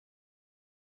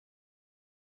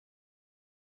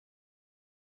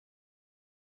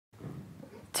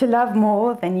To love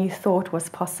more than you thought was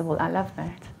possible. I love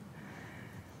that.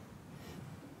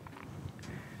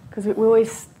 Because we're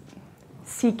always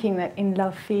seeking that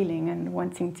in-love feeling and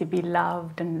wanting to be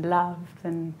loved and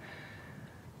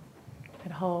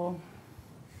that whole,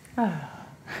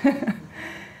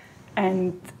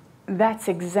 and that's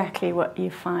exactly what you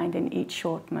find in each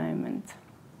short moment.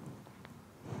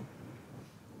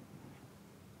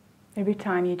 Every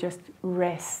time you just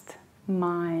rest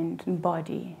mind and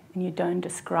body and you don't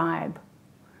describe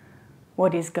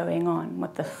what is going on,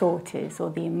 what the thought is, or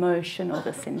the emotion, or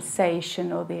the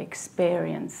sensation, or the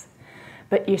experience,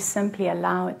 but you simply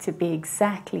allow it to be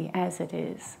exactly as it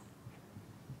is,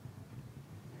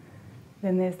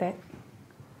 then there's that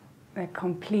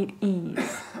complete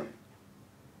ease,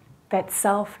 that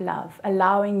self-love,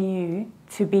 allowing you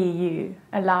to be you,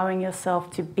 allowing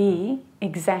yourself to be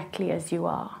exactly as you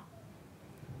are.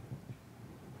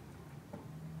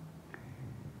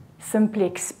 Simply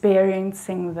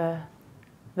experiencing the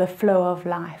flow of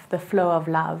life, the flow of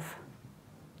love,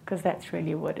 because that's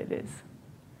really what it is.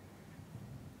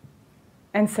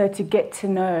 And so to get to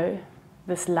know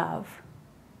this love,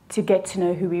 to get to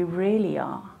know who we really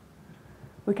are,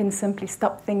 we can simply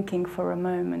stop thinking for a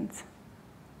moment.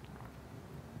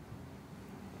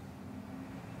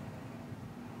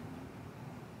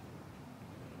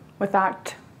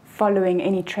 Without following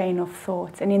any train of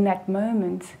thought. And in that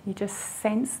moment, you just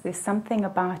sense there's something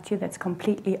about you that's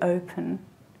completely open,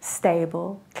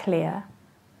 stable, clear,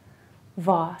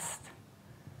 vast,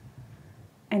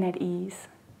 and at ease.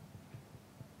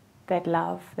 That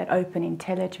love, that open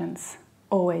intelligence,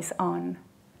 always on,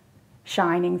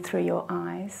 shining through your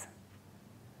eyes.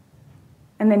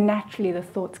 And then naturally the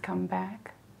thoughts come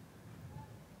back.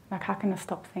 Like, how can I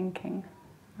stop thinking?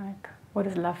 Like, what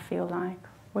does love feel like?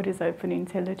 What is open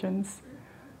intelligence?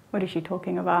 What is she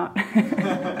talking about?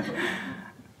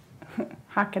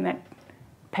 How can that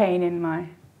pain in my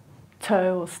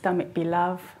toe or stomach be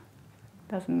love?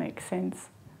 Doesn't make sense.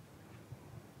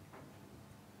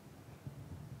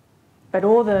 But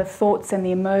all the thoughts and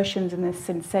the emotions and the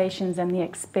sensations and the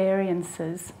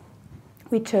experiences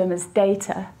we term as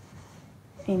data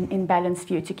in balanced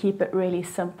view, to keep it really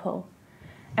simple.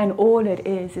 And all it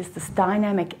is this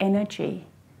dynamic energy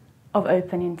of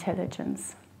open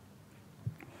intelligence.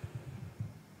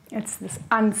 It's this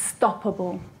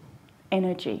unstoppable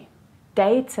energy.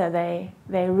 Data,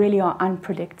 they really are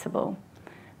unpredictable.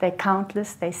 They're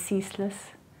countless, they're ceaseless,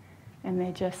 and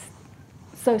they're just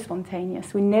so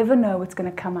spontaneous. We never know what's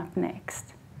going to come up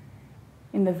next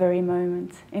in the very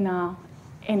moment, in our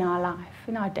life,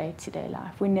 in our day-to-day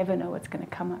life. We never know what's going to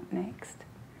come up next.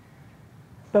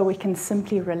 But we can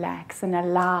simply relax and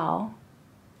allow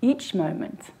each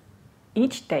moment,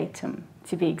 each datum,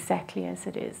 to be exactly as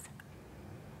it is.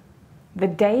 The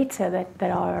data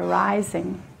that are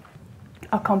arising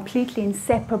are completely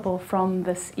inseparable from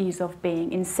this ease of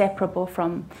being, inseparable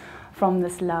from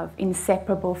this love,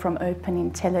 inseparable from open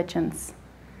intelligence.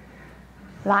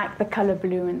 Like the color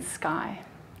blue in sky,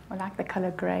 or like the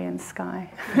color grey in sky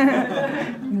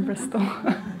in Bristol.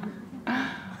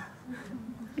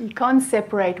 You can't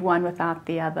separate one without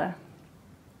the other.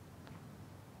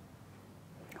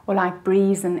 Or like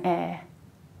breeze and air.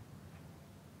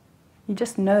 You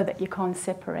just know that you can't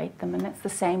separate them, and that's the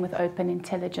same with open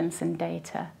intelligence and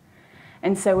data.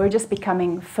 And so we're just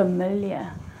becoming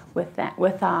familiar with that,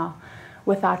 with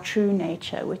our true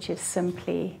nature, which is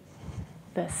simply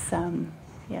this,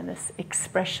 this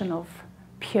expression of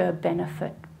pure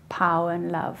benefit, power,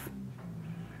 and love.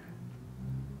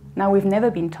 Now, we've never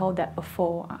been told that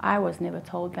before. I was never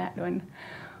told that when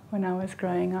I was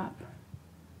growing up,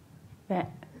 that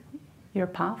you're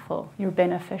powerful, you're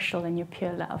beneficial, and you're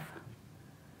pure love.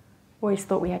 Always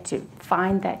thought we had to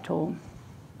find that or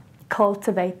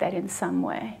cultivate that in some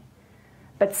way.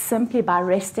 But simply by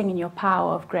resting in your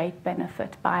power of great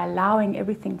benefit, by allowing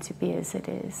everything to be as it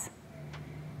is,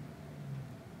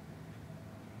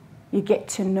 you get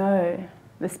to know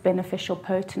this beneficial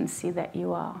potency that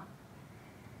you are.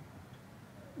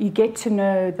 You get to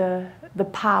know the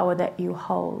power that you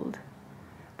hold,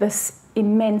 this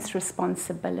immense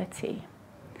responsibility,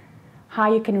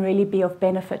 how you can really be of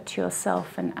benefit to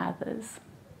yourself and others.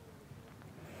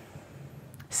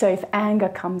 So if anger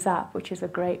comes up, which is a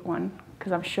great one,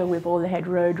 because I'm sure we've all had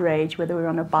road rage, whether we're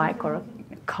on a bike or a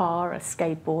car, a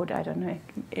skateboard, I don't know,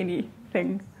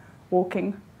 anything,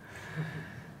 walking.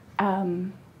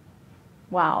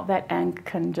 Wow, that anger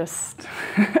can just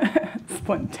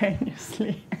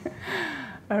spontaneously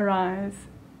arise.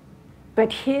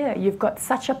 But here you've got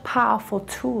such a powerful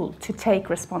tool to take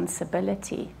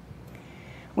responsibility.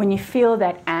 When you feel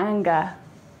that anger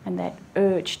and that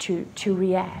urge to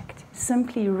react.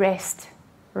 Simply rest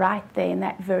right there in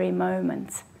that very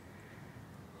moment,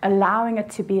 allowing it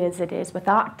to be as it is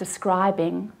without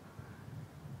describing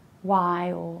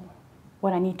why or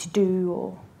what I need to do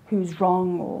or who's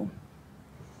wrong, or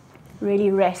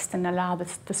really rest and allow the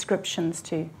descriptions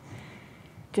to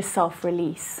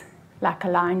self-release like a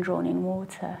line drawn in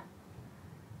water.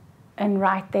 And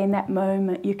right there in that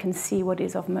moment, you can see what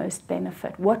is of most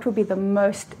benefit. What will be the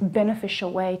most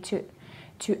beneficial way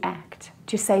to act,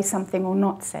 to say something or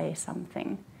not say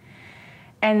something.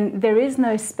 And there is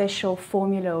no special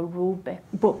formula or rule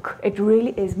book. It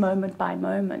really is moment by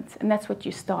moment. And that's what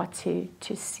you start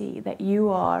to see, that you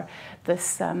are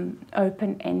this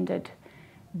open-ended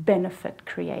benefit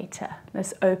creator,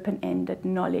 this open-ended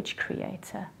knowledge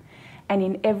creator. And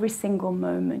in every single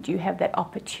moment, you have that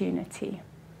opportunity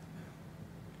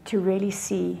to really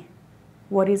see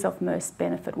what is of most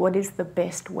benefit, what is the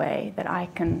best way that I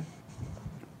can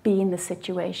be in the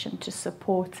situation to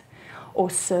support or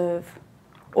serve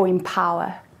or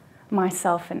empower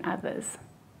myself and others.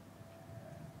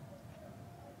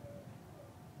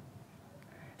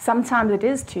 Sometimes it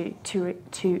is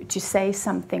to say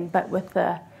something, but with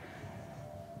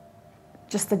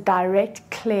just a direct,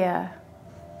 clear,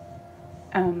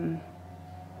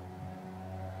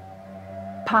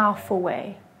 powerful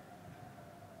way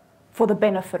for the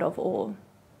benefit of all,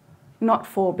 not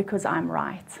for because I'm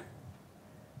right,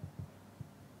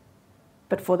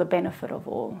 but for the benefit of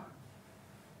all.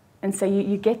 And so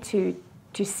you get to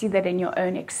see that in your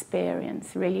own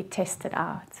experience, really test it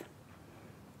out.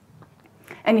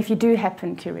 And if you do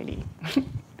happen to really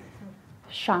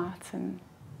shout, and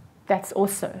that's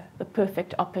also the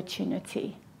perfect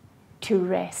opportunity to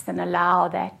rest and allow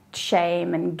that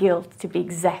shame and guilt to be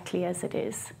exactly as it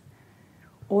is.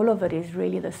 All of it is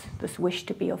really this wish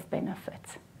to be of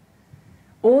benefit.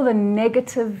 All the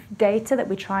negative data that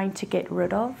we're trying to get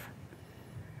rid of,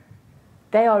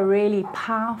 they are really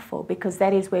powerful, because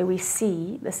that is where we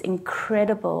see this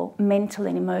incredible mental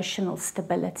and emotional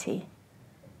stability.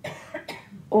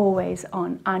 Always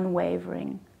on,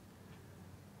 unwavering,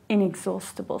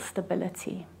 inexhaustible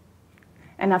stability.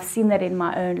 And I've seen that in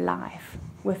my own life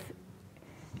with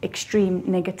extreme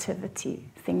negativity,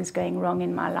 things going wrong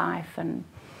in my life and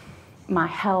my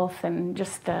health, and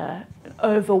just an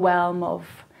overwhelm of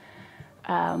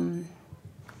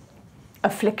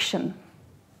affliction.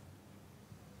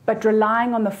 But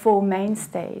relying on the four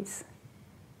mainstays,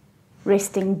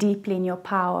 resting deeply in your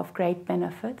power of great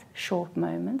benefit, short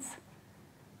moments,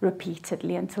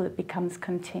 repeatedly until it becomes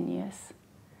continuous.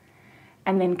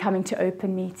 And then coming to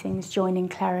open meetings, joining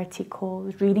clarity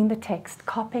calls, reading the text,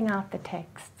 copying out the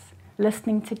texts,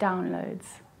 listening to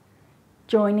downloads,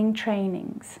 joining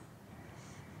trainings,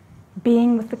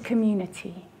 being with the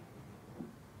community,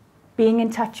 being in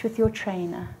touch with your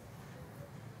trainer.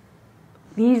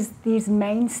 These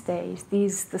mainstays,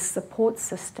 the support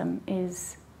system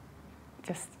is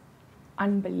just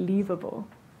unbelievable.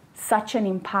 Such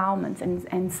an empowerment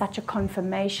and such a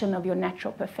confirmation of your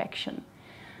natural perfection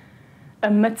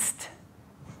amidst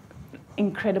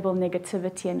incredible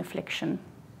negativity and affliction.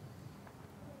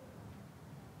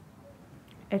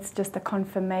 It's just a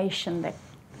confirmation that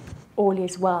all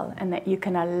is well and that you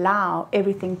can allow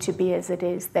everything to be as it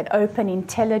is, that open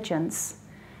intelligence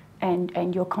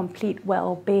and your complete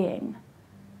well-being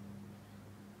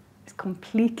is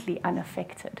completely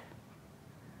unaffected.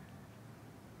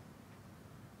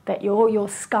 That your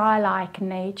sky-like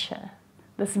nature,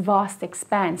 this vast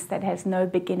expanse that has no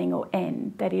beginning or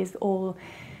end, that is all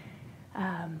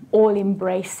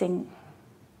embracing,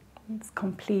 it's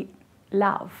complete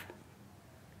love,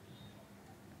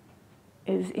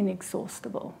 is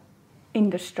inexhaustible,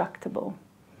 indestructible.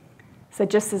 So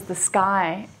just as the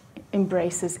sky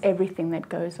embraces everything that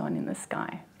goes on in the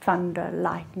sky, thunder,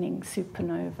 lightning,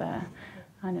 supernova,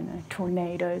 I don't know,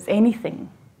 tornadoes, anything,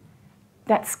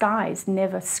 that sky is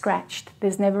never scratched.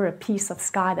 There's never a piece of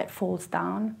sky that falls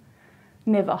down,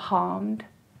 never harmed.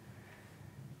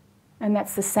 And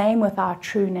that's the same with our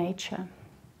true nature,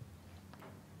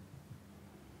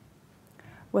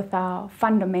 with our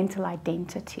fundamental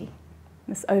identity,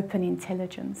 this open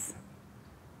intelligence,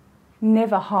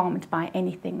 never harmed by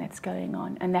anything that's going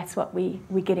on. And that's what we're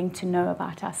getting to know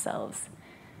about ourselves.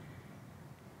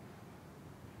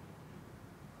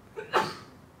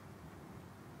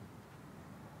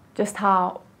 Just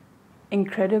how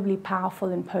incredibly powerful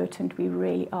and potent we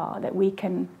really are, that we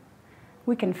can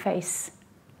face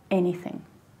anything.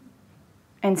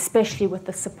 And especially with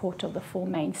the support of the four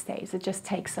mainstays, it just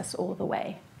takes us all the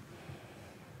way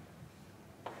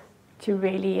to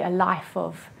really a life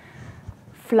of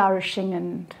flourishing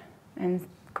and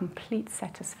complete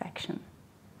satisfaction.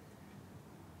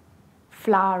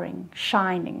 Flowering,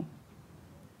 shining,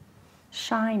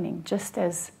 just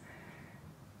as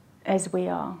we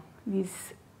are.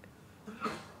 These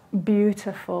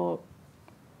beautiful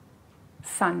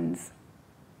suns,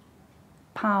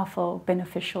 powerful,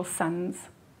 beneficial suns.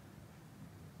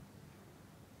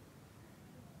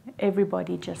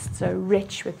 Everybody just so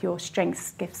rich with your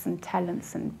strengths, gifts and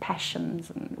talents and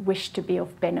passions and wish to be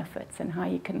of benefits, and how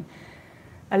you can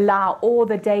allow all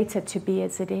the data to be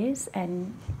as it is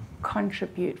and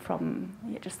contribute from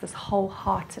just this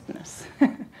wholeheartedness,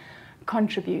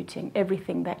 contributing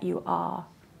everything that you are.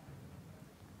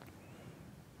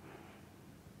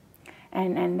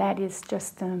 And that is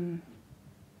just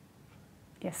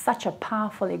such a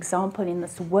powerful example in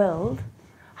this world,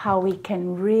 how we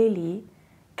can really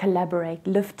collaborate,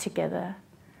 live together,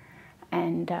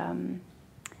 and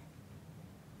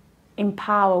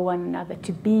empower one another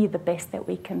to be the best that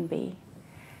we can be,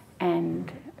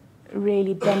 and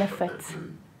really benefit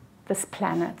this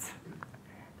planet,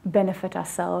 benefit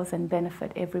ourselves, and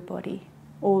benefit everybody,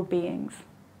 all beings.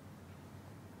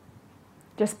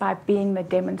 Just by being the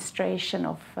demonstration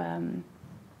of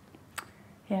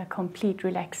complete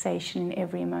relaxation in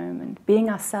every moment, being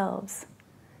ourselves.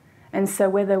 And so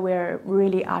whether we're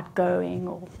really outgoing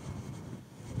or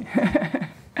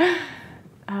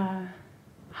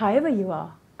however you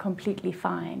are, completely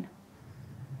fine.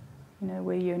 You know,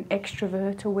 whether you're an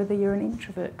extrovert or whether you're an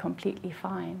introvert, completely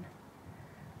fine.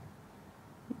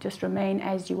 Just remain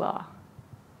as you are.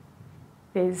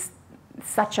 There's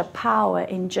such a power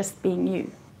in just being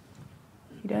you.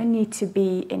 You don't need to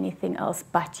be anything else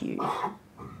but you.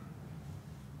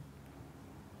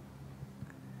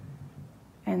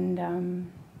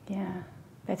 And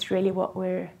that's really what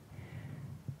we're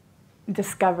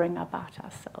discovering about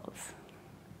ourselves.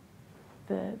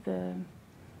 The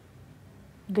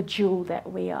jewel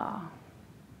that we are.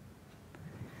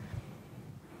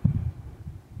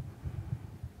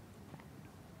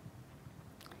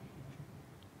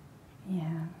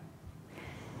 Yeah.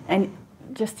 And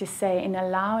just to say, in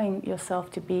allowing yourself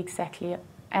to be exactly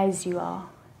as you are,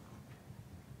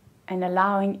 and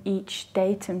allowing each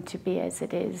datum to be as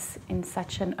it is, in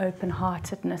such an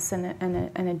open-heartedness and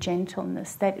a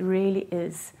gentleness, that really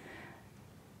is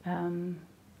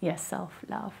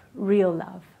self-love, real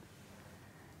love.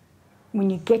 When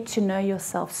you get to know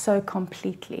yourself so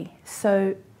completely,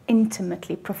 so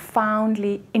intimately,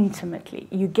 profoundly intimately,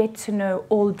 you get to know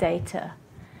all data,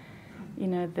 you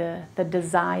know, the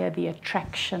desire, the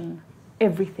attraction,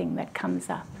 everything that comes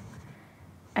up.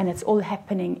 And it's all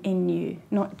happening in you,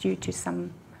 not due to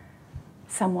someone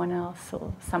else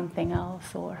or something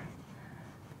else, or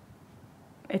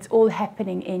it's all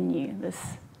happening in you,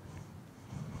 this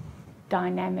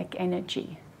dynamic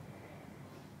energy,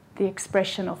 the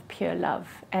expression of pure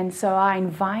love. And so I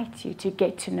invite you to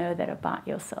get to know that about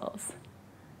yourselves.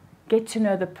 Get to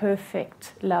know the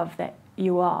perfect love that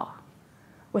you are,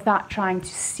 without trying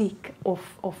to seek or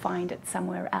find it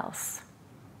somewhere else.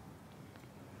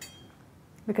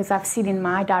 Because I've seen in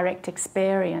my direct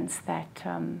experience that,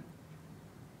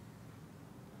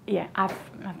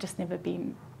 I've just never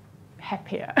been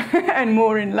happier and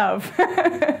more in love.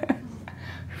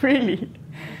 Really.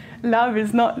 Love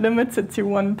is not limited to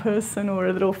one person or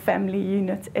a little family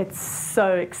unit. It's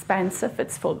so expansive.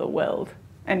 It's for the world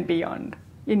and beyond.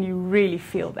 And you really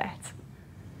feel that.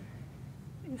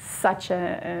 It's such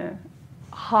a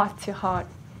heart-to-heart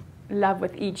love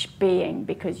with each being,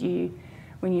 because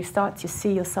when you start to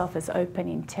see yourself as open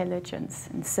intelligence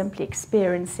and simply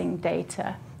experiencing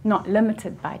data, not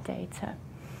limited by data,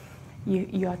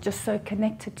 you are just so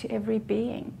connected to every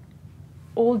being.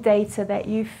 All data that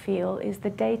you feel is the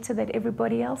data that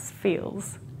everybody else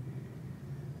feels.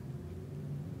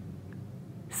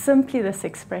 Simply this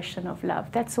expression of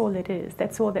love, that's all it is.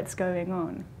 That's all that's going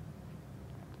on.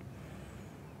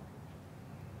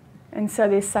 And so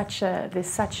there's such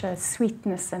a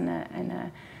sweetness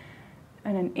and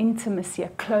an intimacy, a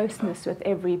closeness with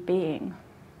every being,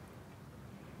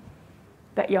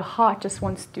 that your heart just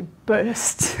wants to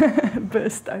burst,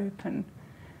 burst open,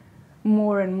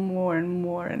 more and more and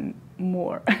more and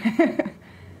more.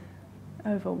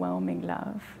 Overwhelming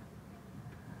love,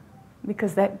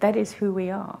 because that is who we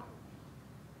are.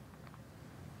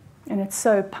 And it's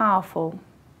so powerful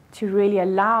to really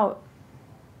allow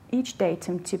each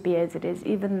datum to be as it is,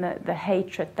 even the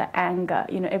hatred, the anger,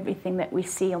 you know, everything that we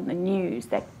see on the news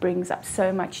that brings up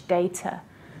so much data.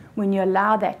 When you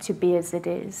allow that to be as it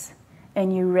is,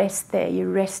 and you rest there, you're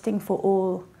resting for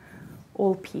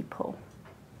all people.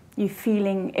 You're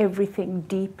feeling everything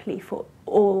deeply for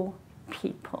all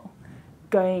people,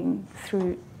 going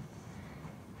through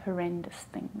horrendous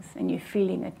things, and you're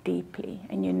feeling it deeply,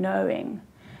 and you're knowing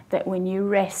that when you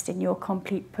rest in your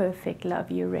complete perfect love,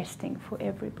 you're resting for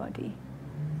everybody.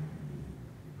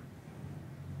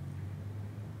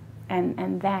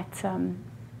 And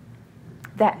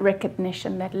that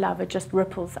recognition, that love, it just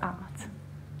ripples out,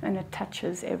 and it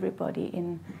touches everybody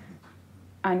in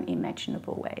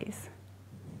unimaginable ways.